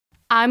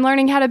I'm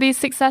learning how to be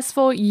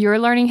successful. You're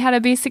learning how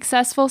to be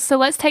successful. So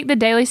let's take the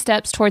daily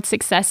steps towards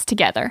success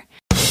together.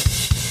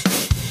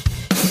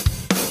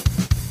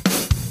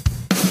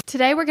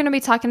 Today, we're going to be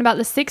talking about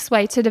the 6th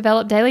way to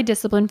develop daily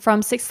discipline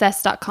from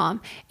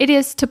success.com. It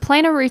is to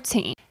plan a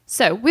routine.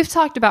 So we've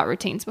talked about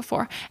routines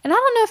before, and I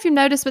don't know if you've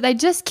noticed, but they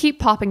just keep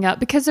popping up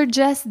because they're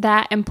just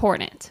that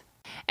important.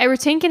 A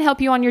routine can help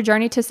you on your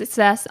journey to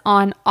success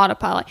on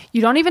autopilot.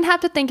 You don't even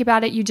have to think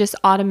about it, you just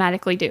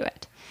automatically do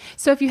it.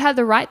 So if you have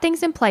the right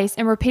things in place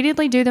and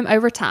repeatedly do them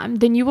over time,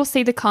 then you will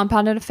see the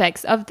compounded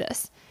effects of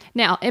this.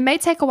 Now, it may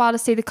take a while to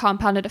see the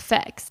compounded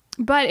effects,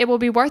 but it will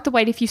be worth the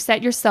wait if you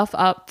set yourself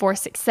up for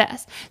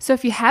success. So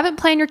if you haven't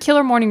planned your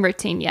killer morning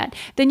routine yet,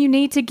 then you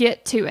need to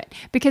get to it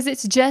because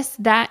it's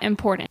just that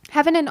important.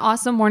 Having an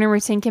awesome morning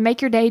routine can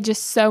make your day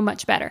just so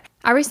much better.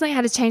 I recently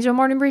had to change my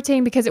morning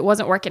routine because it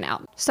wasn't working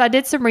out. So I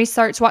did some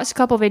research, watched a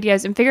couple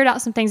videos, and figured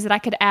out some things that I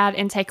could add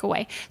and take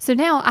away. So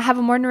now I have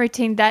a morning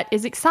routine that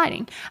is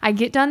exciting. I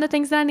get done the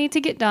things that I need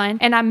to get done,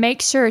 and I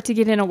make sure to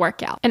get in a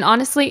workout. And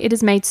honestly, it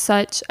has made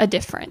such a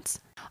difference.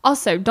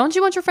 Also, don't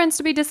you want your friends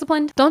to be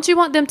disciplined? Don't you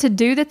want them to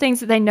do the things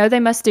that they know they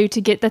must do to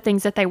get the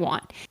things that they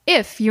want?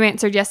 If you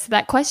answered yes to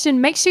that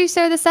question, make sure you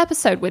share this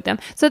episode with them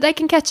so they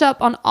can catch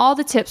up on all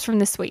the tips from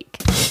this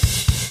week.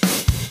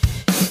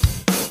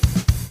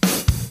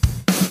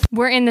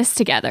 We're in this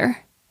together,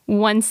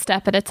 one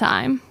step at a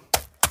time.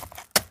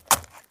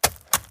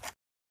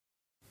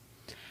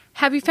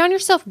 Have you found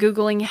yourself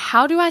Googling,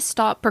 how do I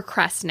stop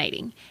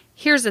procrastinating?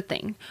 Here's the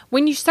thing.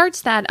 When you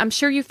search that, I'm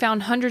sure you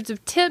found hundreds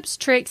of tips,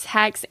 tricks,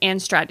 hacks,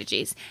 and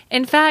strategies.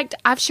 In fact,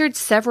 I've shared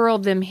several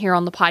of them here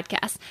on the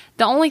podcast.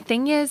 The only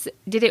thing is,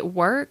 did it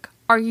work?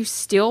 Are you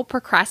still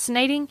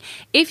procrastinating?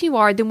 If you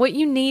are, then what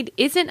you need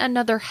isn't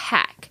another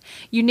hack.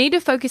 You need to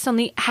focus on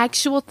the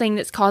actual thing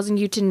that's causing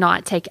you to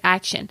not take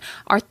action.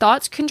 Our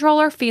thoughts control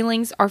our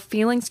feelings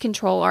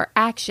control our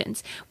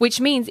actions, which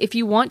means if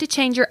you want to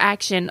change your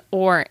action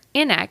or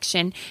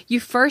inaction, you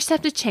first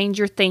have to change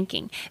your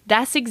thinking.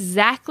 That's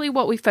exactly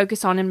what we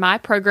focus on in my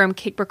program,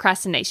 Kick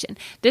Procrastination.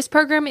 This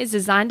program is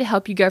designed to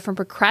help you go from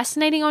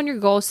procrastinating on your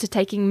goals to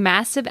taking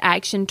massive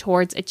action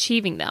towards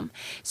achieving them.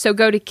 So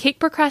go to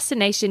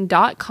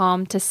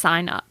kickprocrastination.com to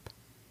sign up.